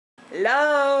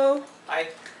Hello. Hi.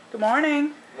 Good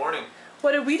morning. Morning.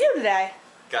 What did we do today?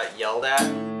 Got yelled at.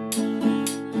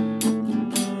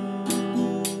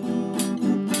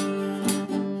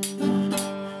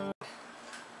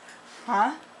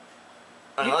 Huh?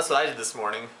 I know that's what I did this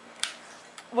morning.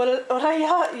 What did I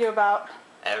yell at you about?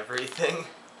 Everything.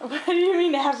 What do you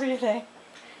mean everything?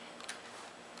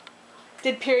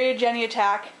 Did period Jenny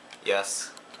attack?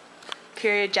 Yes.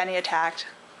 Period Jenny attacked.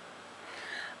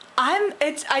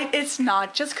 It's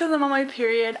not just because I'm on my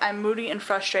period. I'm moody and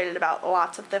frustrated about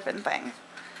lots of different things.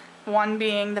 One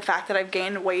being the fact that I've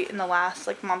gained weight in the last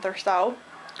month or so,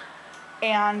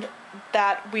 and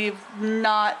that we've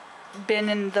not been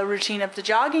in the routine of the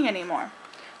jogging anymore.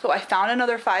 So I found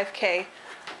another 5K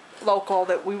local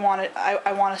that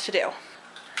I want us to do.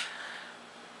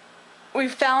 We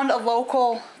found a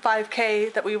local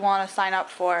 5K that we want to sign up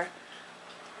for,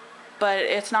 but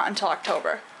it's not until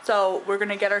October. So we're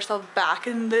gonna get ourselves back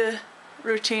in the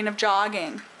routine of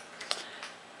jogging,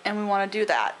 and we want to do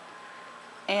that.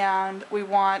 And we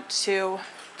want to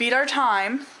beat our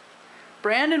time.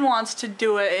 Brandon wants to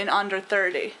do it in under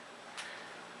 30,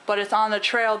 but it's on the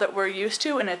trail that we're used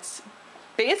to, and it's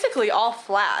basically all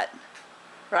flat,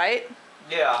 right?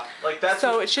 Yeah, that's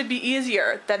so it should be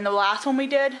easier than the last one we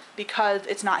did because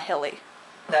it's not hilly.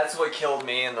 That's what killed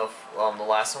me in the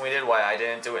last one we did. Why I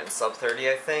didn't do it in sub 30,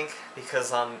 I think,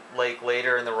 because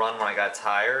later in the run when I got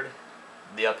tired,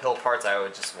 the uphill parts I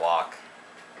would just walk.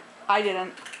 I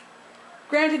didn't.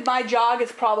 Granted, my jog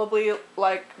is probably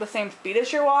the same speed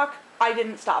as your walk. I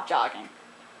didn't stop jogging.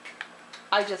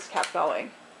 I just kept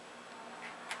going.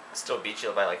 I still beat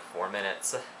you by 4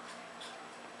 minutes.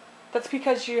 That's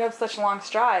because you have such long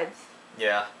strides.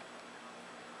 Yeah.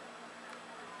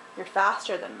 You're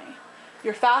faster than me.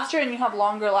 You're faster and you have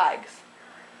longer legs.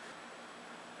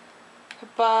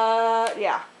 But,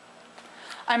 yeah.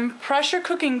 I'm pressure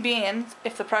cooking beans.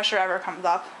 If the pressure ever comes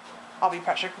up, I'll be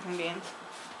pressure cooking beans.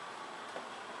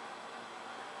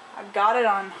 I've got it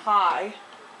on high.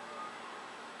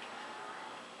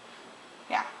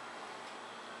 Yeah.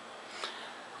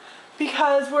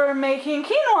 Because we're making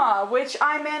quinoa, which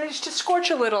I managed to scorch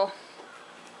a little.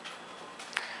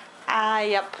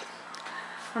 Yep.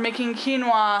 We're making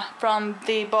quinoa from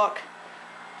the book.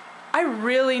 I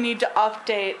really need to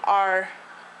update our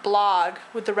blog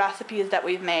with the recipes that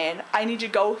we've made. I need to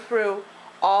go through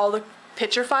all the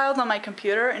picture files on my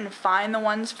computer and find the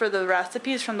ones for the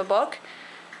recipes from the book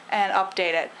and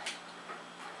update it.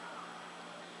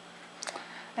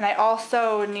 And I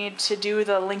also need to do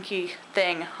the linky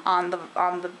thing on the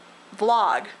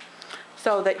vlog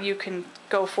so that you can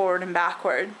go forward and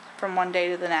backward from one day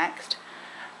to the next.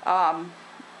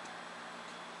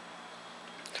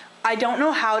 I don't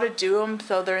know how to do them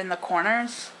so they're in the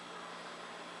corners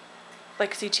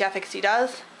like CTFXC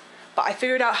does, but I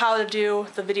figured out how to do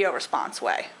the video response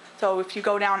way. So if you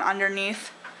go down underneath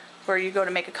where you go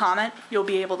to make a comment, you'll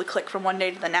be able to click from one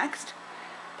day to the next.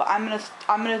 But I'm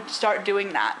gonna start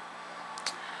doing that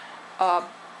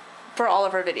for all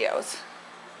of our videos.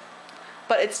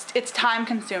 But it's time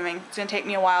consuming. It's gonna take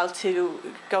me a while to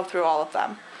go through all of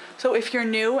them. So if you're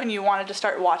new and you wanted to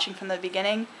start watching from the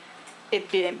beginning,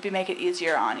 make it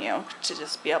easier on you to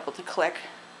just be able to click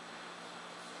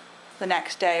the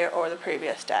next day or the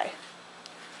previous day.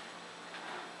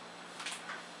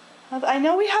 I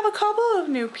know we have a couple of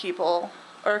new people,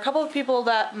 or a couple of people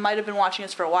that might have been watching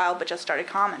us for a while but just started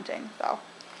commenting, so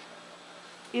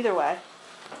either way.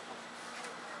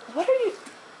 What are you...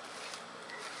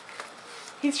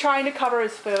 He's trying to cover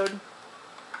his food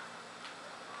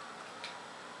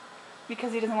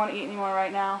because he doesn't want to eat anymore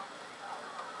right now.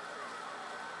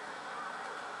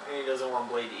 He doesn't want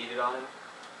Blade to eat it on him.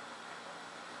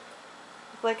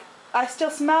 It's like, I still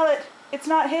smell it. It's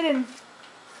not hidden.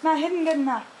 It's not hidden good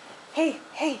enough. Hey,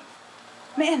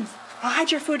 Mittens, I'll hide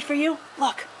your food for you.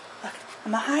 Look,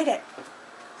 I'm gonna hide it.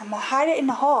 I'm gonna hide it in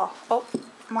the hole. Oh,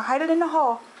 I'm gonna hide it in the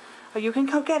hole. Or you can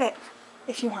go get it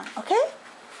if you want, okay?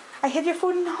 I hid your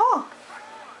food in the hole.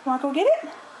 You wanna go get it?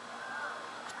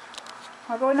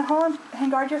 Wanna go in the hole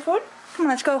and guard your food? Come on,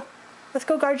 let's go. Let's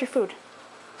go guard your food.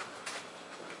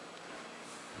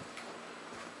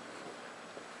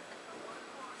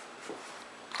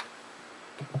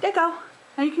 There you go.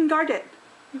 Now you can guard it.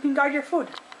 You can guard your food.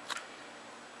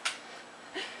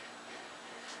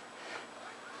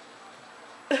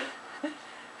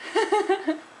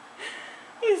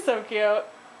 He's so cute.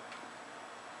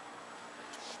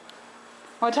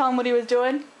 Want to tell him what he was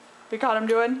doing? We caught him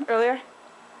doing earlier?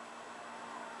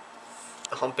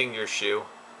 Humping your shoe.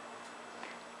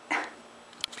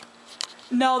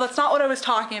 No, that's not what I was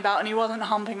talking about, and he wasn't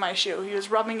humping my shoe. He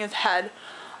was rubbing his head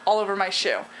all over my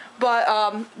shoe.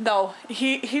 But no,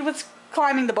 he was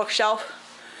climbing the bookshelf.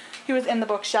 He was in the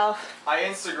bookshelf. I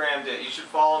Instagrammed it. You should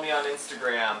follow me on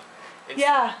Instagram.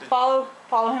 Yeah, follow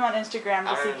him on Instagram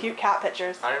to see don't- cute cat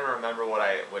pictures. I don't even remember what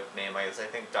name I used. I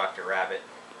think Dr. Rabbit,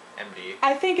 MD.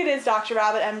 I think it is Dr.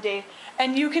 Rabbit MD.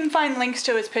 And you can find links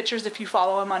to his pictures if you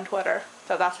follow him on Twitter.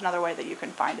 So that's another way that you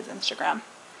can find his Instagram.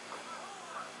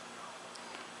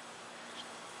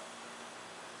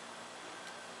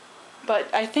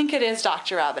 But I think it is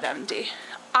Dr. Rabbit MD.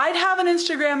 I'd have an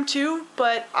Instagram too,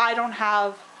 but I don't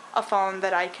have a phone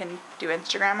that I can do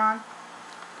Instagram on.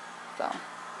 So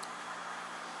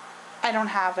I don't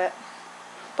have it.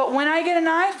 But when I get an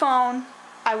iPhone,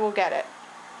 I will get it.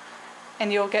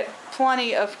 And you'll get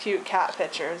plenty of cute cat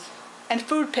pictures. And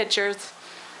food pictures.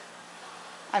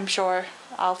 I'm sure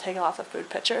I'll take lots of food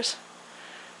pictures.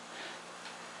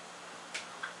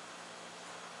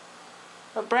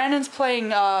 But Brandon's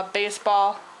playing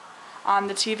baseball on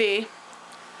the TV.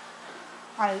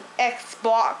 On his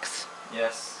Xbox.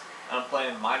 Yes. I'm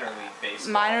playing minor league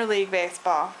baseball. Minor league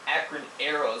baseball. Akron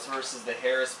Arrows versus the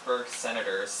Harrisburg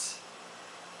Senators.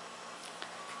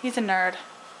 He's a nerd.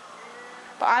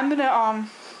 But I'm gonna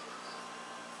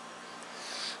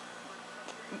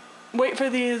wait for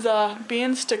these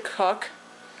beans to cook,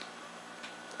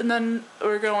 and then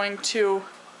we're going to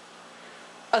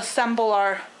assemble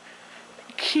our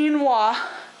quinoa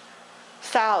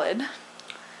salad.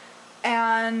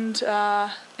 And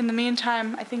in the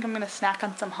meantime, I think I'm gonna snack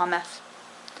on some hummus.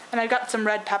 And I got some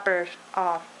red pepper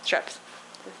strips.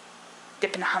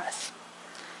 Dip in hummus.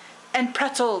 And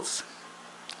pretzels.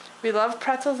 We love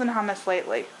pretzels and hummus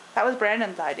lately. That was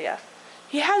Brandon's idea.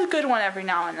 He has a good one every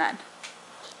now and then.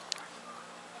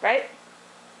 Right?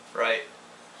 Right.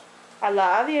 I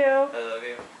love you. I love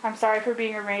you. I'm sorry for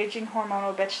being a raging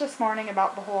hormonal bitch this morning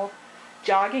about the whole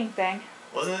jogging thing.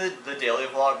 Wasn't the daily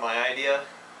vlog my idea?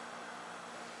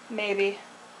 Maybe.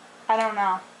 I don't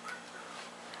know.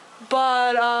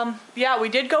 But, yeah, we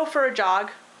did go for a jog.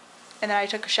 And then I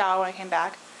took a shower when I came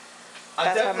back.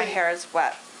 That's why my hair is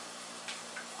wet.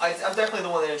 I'm definitely the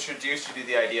one that introduced you to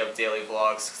the idea of daily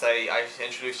vlogs, because I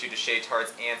introduced you to Shay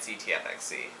Tarts and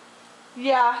CTFXC.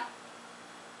 Yeah.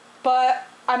 But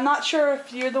I'm not sure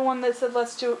if you're the one that said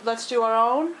let's do our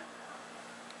own.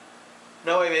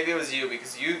 No way, maybe it was you,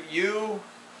 because you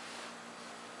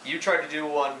tried to do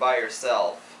one by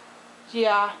yourself.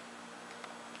 Yeah.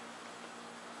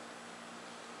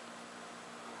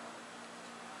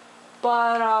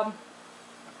 But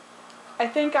I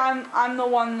think I'm the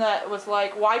one that was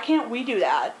like, why can't we do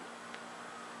that?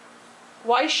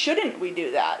 Why shouldn't we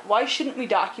do that? Why shouldn't we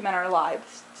document our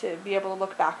lives to be able to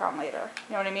look back on later?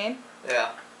 You know what I mean?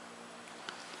 Yeah.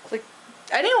 Like,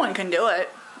 anyone can do it.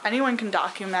 Anyone can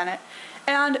document it.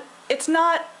 And it's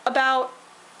not about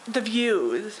the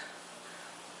views.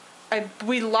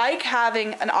 We like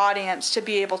having an audience to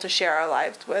be able to share our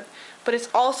lives with, but it's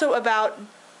also about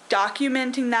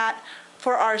documenting that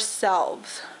for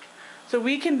ourselves. So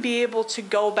we can be able to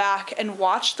go back and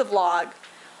watch the vlog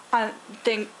on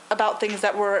about things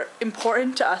that were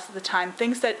important to us at the time,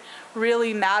 things that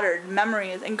really mattered,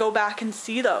 memories, and go back and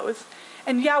see those.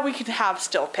 And yeah, we can have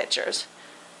still pictures,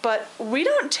 but we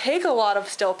don't take a lot of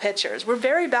still pictures. We're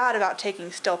very bad about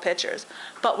taking still pictures,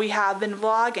 but we have been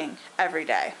vlogging every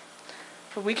day.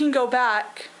 So we can go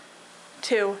back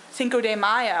to Cinco de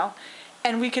Mayo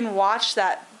and we can watch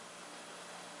that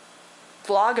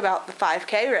vlog about the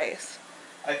 5K race.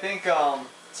 I think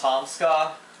Tom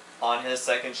Scott on his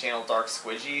second channel, Dark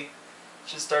Squidgy,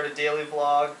 should start a daily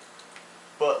vlog.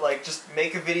 But like, just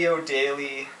make a video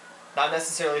daily, not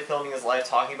necessarily filming his life,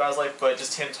 talking about his life, but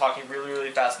just him talking really, really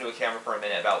fast into a camera for a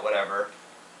minute about whatever.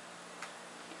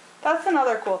 That's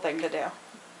another cool thing to do.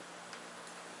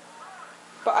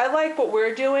 But I like what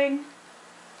we're doing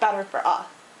better for us.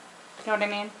 You know what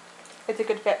I mean? It's a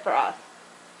good fit for us.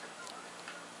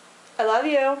 I love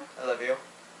you. I love you.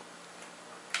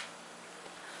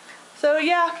 So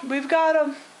yeah, we've got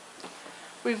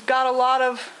a lot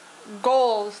of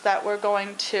goals that we're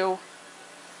going to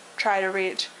try to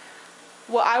reach.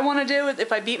 What I want to do is,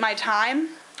 if I beat my time,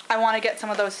 I want to get some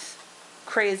of those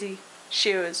crazy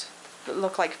shoes that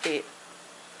look like feet.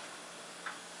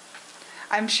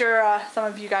 I'm sure some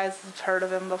of you guys have heard of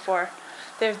them before.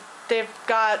 They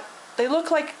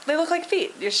look like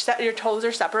feet. Your toes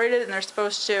are separated, and they're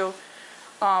supposed to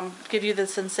give you the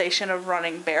sensation of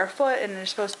running barefoot, and they're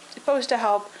supposed to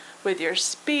help with your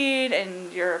speed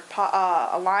and your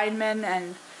alignment,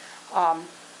 and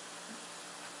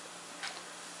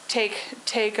take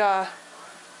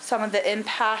some of the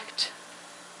impact,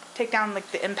 take down like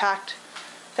the impact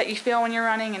that you feel when you're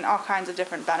running, and all kinds of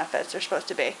different benefits they're supposed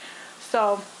to be.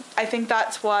 So I think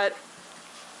that's what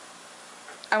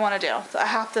I want to do. So I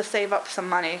have to save up some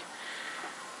money.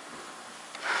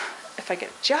 If I get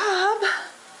a job,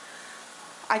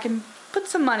 I can put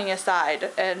some money aside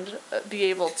and be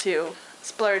able to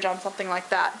splurge on something like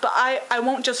that. But I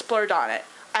won't just splurge on it.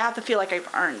 I have to feel like I've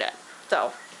earned it.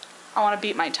 So I want to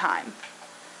beat my time.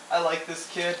 I like this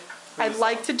kid. I'd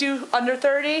like to do under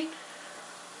 30,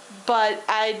 but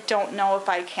I don't know if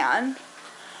I can.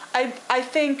 I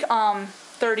think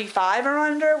 35 or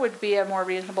under would be a more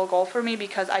reasonable goal for me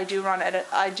because I do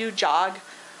jog,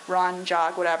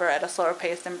 whatever, at a slower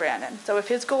pace than Brandon. So if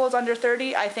his goal is under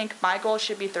 30, I think my goal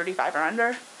should be 35 or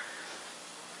under.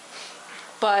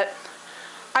 But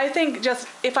I think just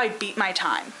if I beat my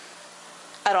time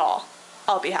at all,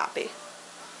 I'll be happy.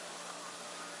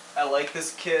 I like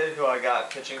this kid who I got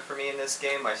pitching for me in this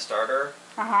game, my starter.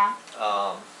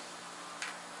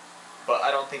 But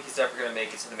I don't think he's ever going to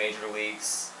make it to the major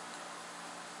leagues.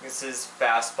 This is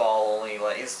fastball only,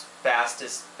 like his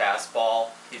fastest fastball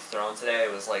he's thrown today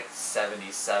was like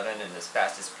 77, and his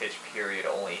fastest pitch period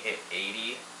only hit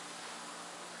 80.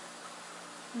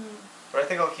 But I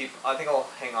think I'll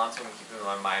hang on to him and keep him in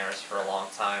my minors for a long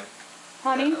time.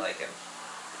 Honey, I like him.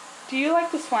 do you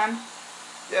like to swim?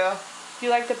 Yeah. Do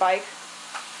you like to bike?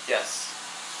 Yes.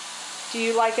 Do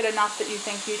you like it enough that you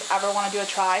think you'd ever want to do a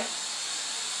try?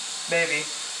 Maybe.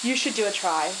 You should do a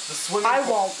try. The swimming. I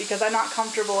won't because I'm not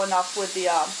comfortable enough with the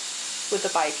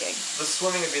biking. The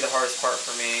swimming would be the hardest part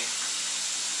for me.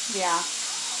 Yeah.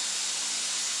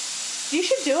 You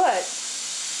should do it.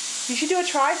 You should do a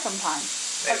try sometime.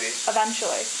 Maybe.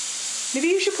 Eventually. Maybe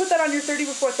you should put that on your 30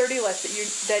 before 30 list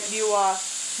that you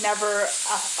never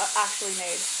actually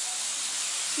made.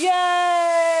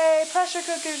 Yay! Pressure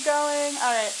cooker's going.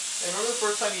 All right. Remember the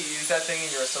first time you used that thing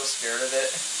and you were so scared of it?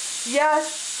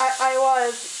 Yes, I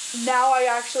was. Now I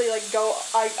actually I'm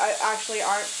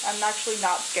actually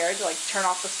not scared to like turn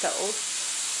off the stove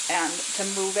and to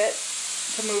move it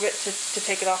to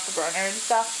take it off the burner and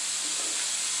stuff.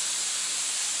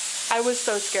 I was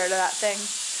so scared of that thing.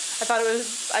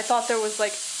 I thought there was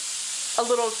like a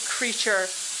little creature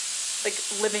like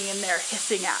living in there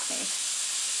hissing at me.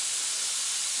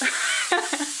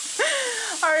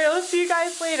 Alright, I'll see you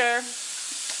guys later.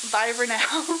 Bye for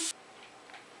now.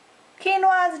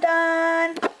 Quinoa's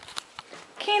done.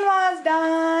 Quinoa's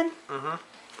done.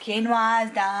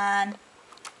 Quinoa's done. You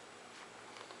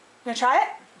gonna try it?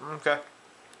 Okay.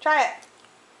 Try it.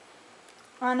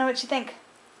 I wanna know what you think.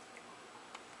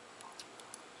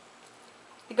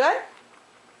 You good?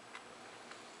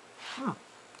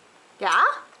 Yeah?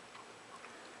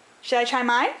 Should I try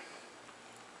mine?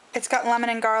 It's got lemon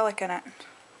and garlic in it.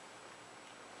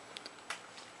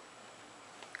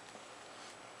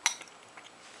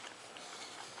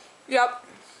 Yep.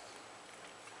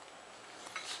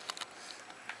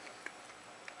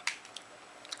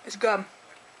 It's good.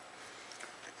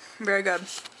 Very good.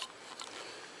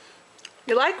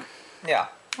 You like? Yeah.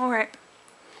 Alright.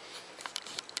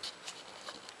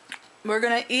 We're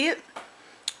gonna eat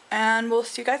and we'll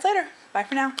see you guys later. Bye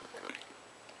for now.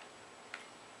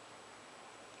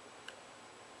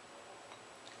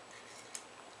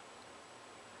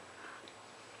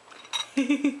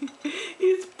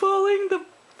 He's pulling the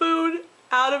food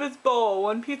out of his bowl,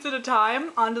 one piece at a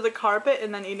time, onto the carpet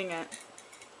and then eating it.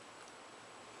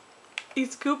 He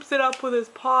scoops it up with his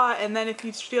paw, and then if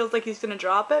he feels like he's gonna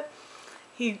drop it,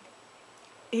 he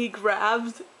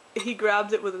grabs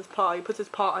it with his paw. He puts his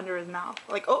paw under his mouth.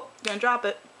 Like, oh, gonna drop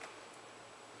it.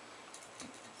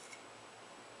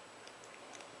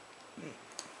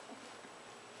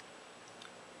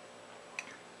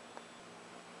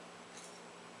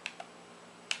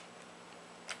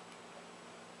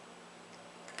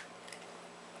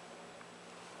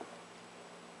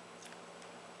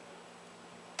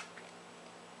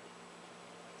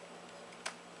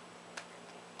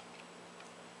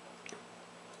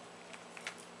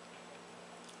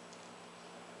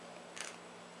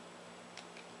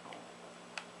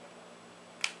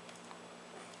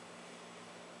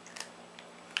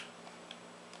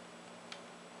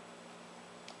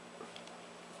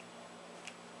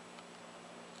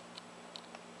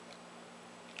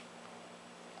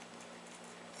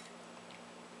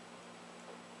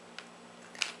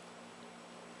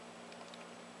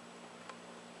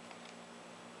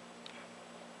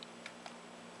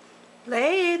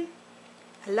 Blade,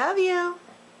 I love you.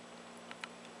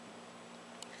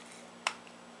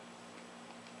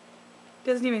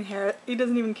 He doesn't even care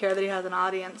that he has an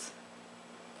audience.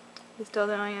 He's still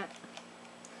doing it.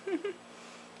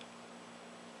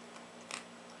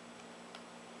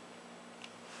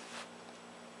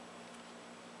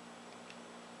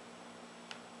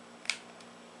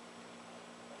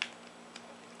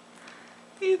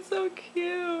 He's so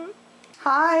cute.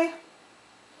 Hi.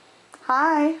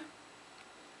 Hi.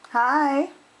 Hi.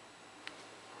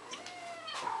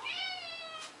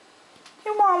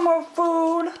 You want more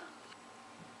food?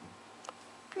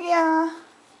 Yeah.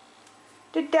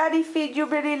 Did Daddy feed you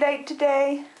really late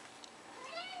today?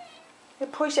 He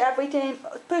pushed everything,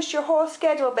 pushed your whole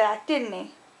schedule back, didn't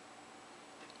he?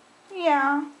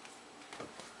 Yeah.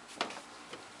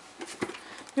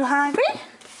 You hungry?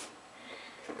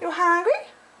 You hungry?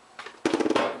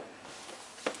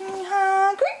 You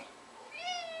hungry?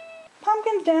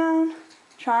 Pumpkin's down,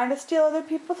 trying to steal other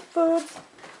people's foods,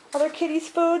 other kitties'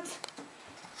 foods.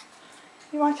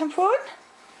 You want some food?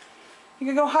 You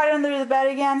can go hide under the bed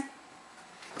again.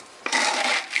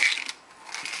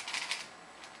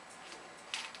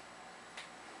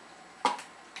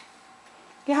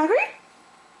 You hungry?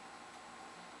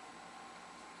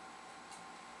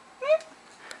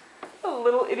 A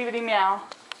little itty bitty meow.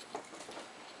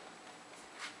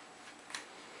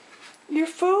 Your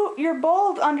food, your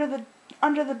bowl's under the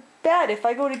bed. If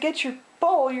I go to get your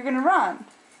bowl, you're gonna run.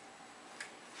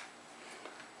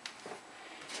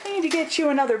 We need to get you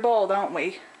another bowl, don't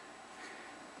we?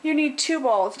 You need 2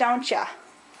 bowls, don't ya?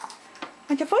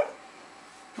 Want your food?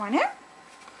 Want it?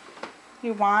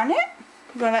 You want it?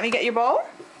 You gonna let me get your bowl?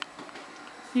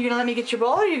 You gonna let me get your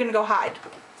bowl, or you gonna go hide?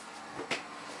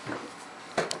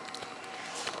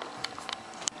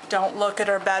 Don't look at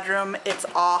our bedroom. It's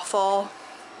awful.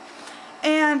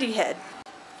 And he hid.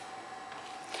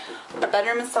 Our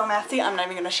bedroom is so messy, I'm not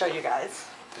even gonna show you guys.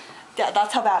 Yeah,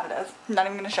 that's how bad it is. I'm not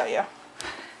even gonna show you.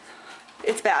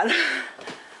 It's bad.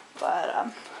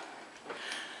 But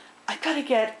I gotta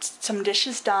get some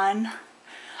dishes done.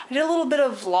 I did a little bit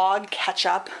of vlog catch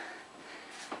up.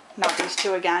 Not these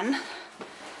 2 again.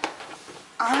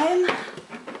 I'm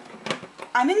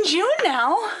in June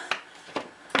now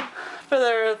for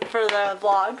the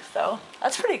vlog, so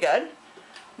that's pretty good.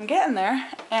 I'm getting there,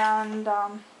 and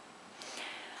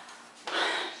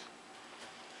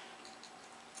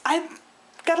I've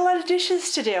got a lot of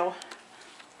dishes to do.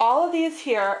 All of these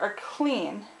here are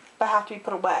clean, but have to be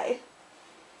put away.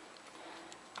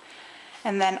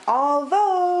 And then all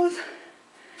those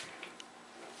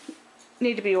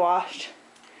need to be washed.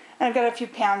 And I've got a few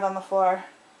pans on the floor.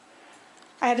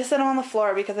 I had to set them on the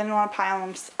floor because I didn't want to pile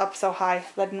them up so high.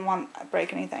 I didn't want to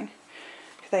break anything.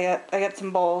 Because I got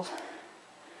some bowls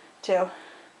too,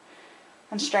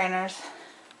 and strainers.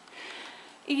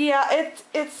 Yeah,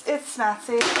 it's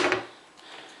messy.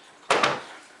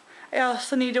 I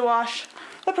also need to wash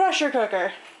the pressure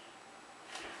cooker.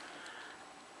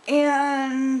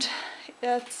 And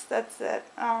that's it.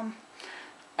 I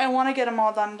want to get them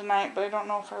all done tonight, but I don't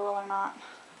know if I will or not.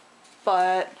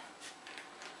 But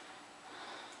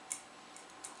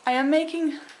I'm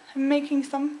making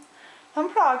some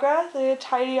progress. I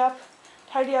tidy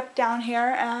up down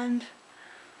here, and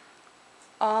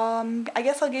I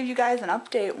guess I'll give you guys an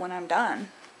update when I'm done.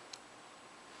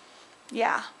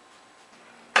 Yeah.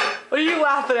 What are you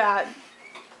laughing at?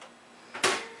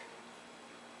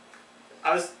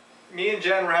 Me and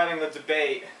Jen were having the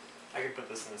debate. I could put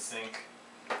this in the sink.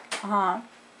 Uh-huh.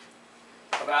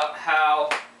 About how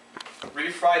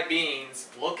refried beans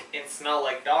look and smell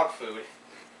like dog food.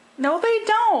 No, they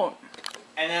don't.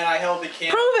 And then I held the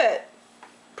can. Prove it.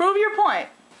 Prove your point.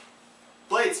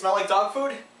 Blade, smell like dog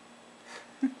food?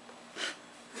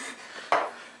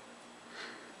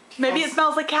 Maybe it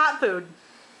smells like cat food.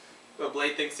 But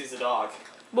Blade thinks he's a dog.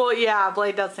 Well, yeah,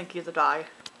 Blade does think he's a dog.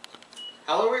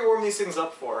 How long do we warm these things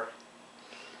up for?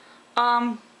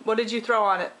 What did you throw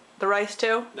on it? The rice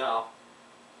too? No.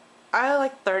 I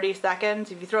like 30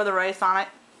 seconds. If you throw the rice on it,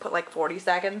 put like 40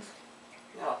 seconds.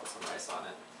 Yeah, I'll put some rice on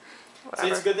it. Whatever.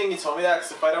 See, it's a good thing you told me that,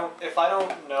 because if I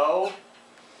don't know.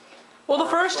 Well, the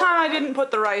first time I didn't put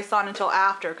the rice on until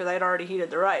after, because I had already heated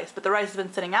the rice. But the rice has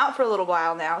been sitting out for a little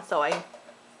while now, so I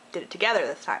did it together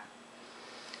this time.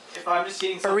 If I'm just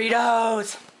eating something.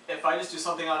 Burritos! If I just do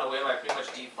something on a whim, I pretty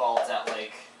much default at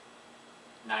like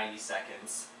 90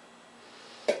 seconds.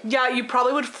 Yeah, you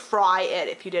probably would fry it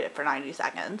if you did it for 90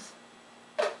 seconds.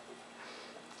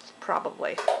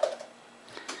 Probably.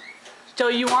 So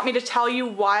you want me to tell you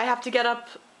why I have to get up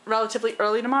relatively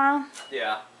early tomorrow?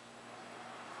 Yeah.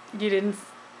 You didn't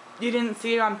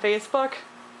see it on Facebook?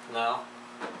 No.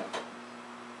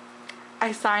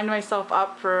 I signed myself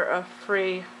up for a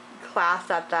free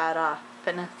class at that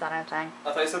fitness center thing.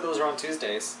 I thought you said those were on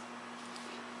Tuesdays.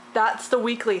 That's the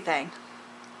weekly thing.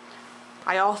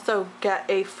 I also get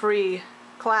a free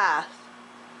class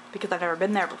because I've never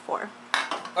been there before.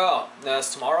 Oh, no,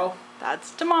 that's tomorrow?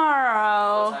 That's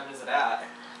tomorrow. What time is it at?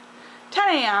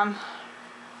 10 a.m.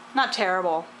 Not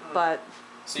terrible, but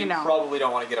So you know. probably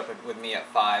don't want to get up with me at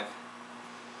 5.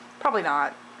 Probably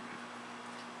not.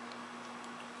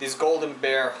 These Golden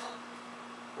Bear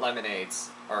lemonades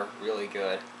are really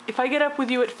good. If I get up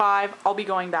with you at 5, I'll be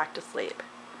going back to sleep.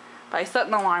 But I set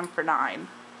an alarm for 9.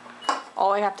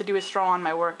 All I have to do is throw on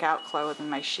my workout clothes and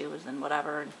my shoes and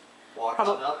whatever. And Walk on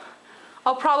up.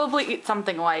 I'll probably eat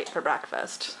something light for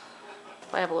breakfast.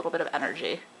 I have a little bit of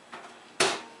energy.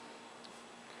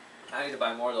 I need to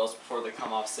buy more of those before they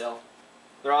come off sale.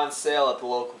 They're on sale at the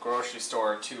local grocery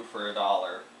store, 2 for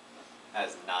 $1. That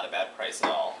is not a bad price at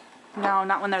all. No,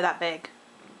 not when they're that big.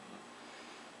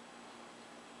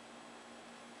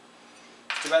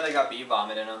 Too bad they got bee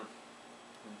vomit in them.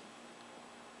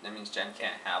 That means Jen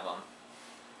can't have them.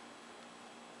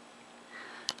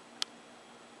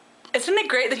 Isn't it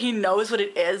great that he knows what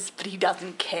it is, but he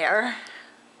doesn't care?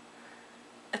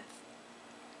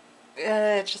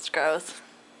 It's just gross.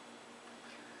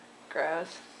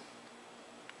 Gross.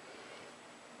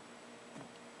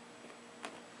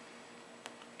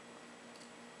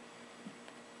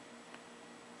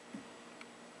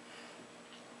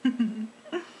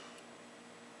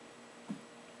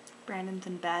 Brandon's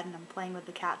in bed and I'm playing with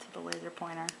the cats with a laser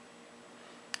pointer.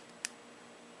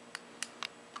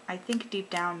 I think deep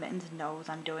down Mittens knows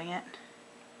I'm doing it.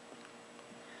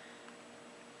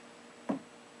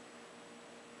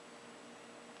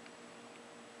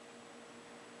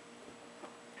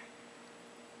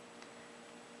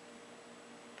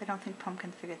 I don't think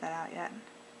Pumpkin's figured that out yet.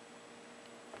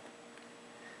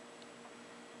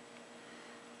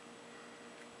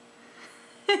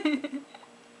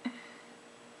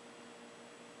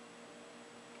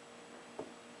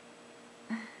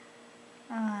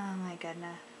 Oh my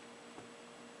goodness.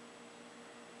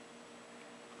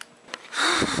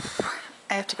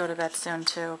 I have to go to bed soon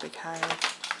too because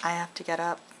I have to get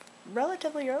up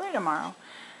relatively early tomorrow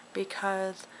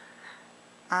because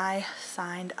I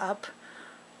signed up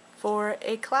for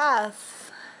a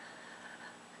class,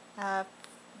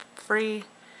 free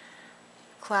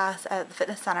class at the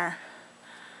fitness center,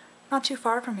 not too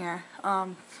far from here.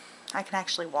 I can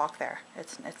actually walk there.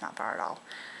 It's not far at all.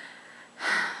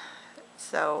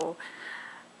 So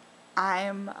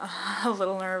I'm a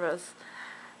little nervous.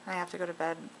 I have to go to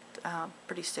bed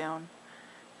pretty soon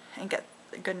and get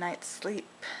a good night's sleep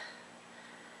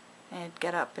and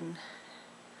get up and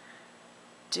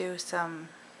do some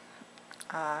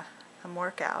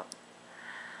workout.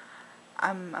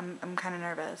 I'm kind of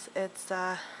nervous. It's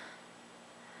I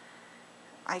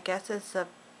guess it's a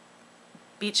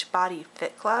Beachbody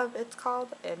Fit Club it's called,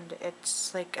 and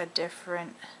it's like a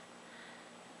different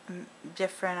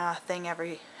thing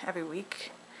every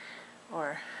week.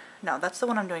 Or no, that's the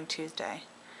one I'm doing Tuesday.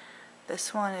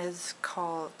 This one is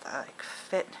called like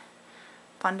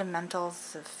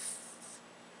Fundamentals of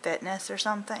Fitness or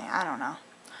something. I don't know,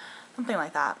 something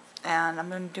like that. And I'm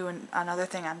going to do another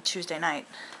thing on Tuesday night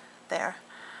there.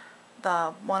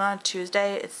 The one on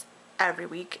Tuesday is every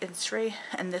week, it's free,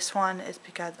 and this one is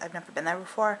because I've never been there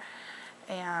before,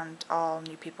 and all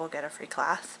new people get a free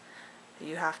class.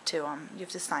 You have to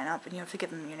sign up and you have to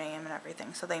give them your name and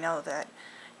everything so they know that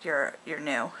you're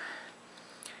new.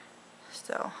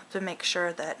 So to make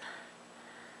sure that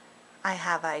I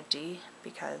have ID,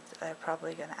 because they're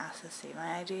probably gonna ask to see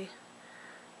my ID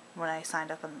when I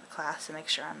signed up in the class to make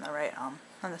sure I'm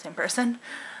the same person.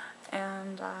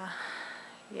 And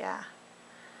yeah,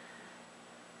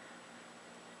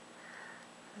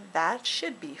 that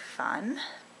should be fun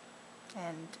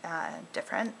and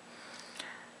different.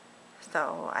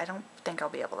 So I don't think I'll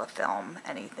be able to film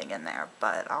anything in there,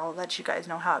 but I'll let you guys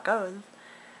know how it goes.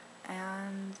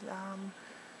 And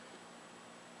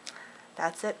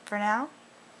that's it for now.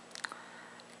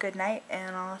 Good night,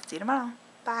 and I'll see you tomorrow.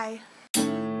 Bye.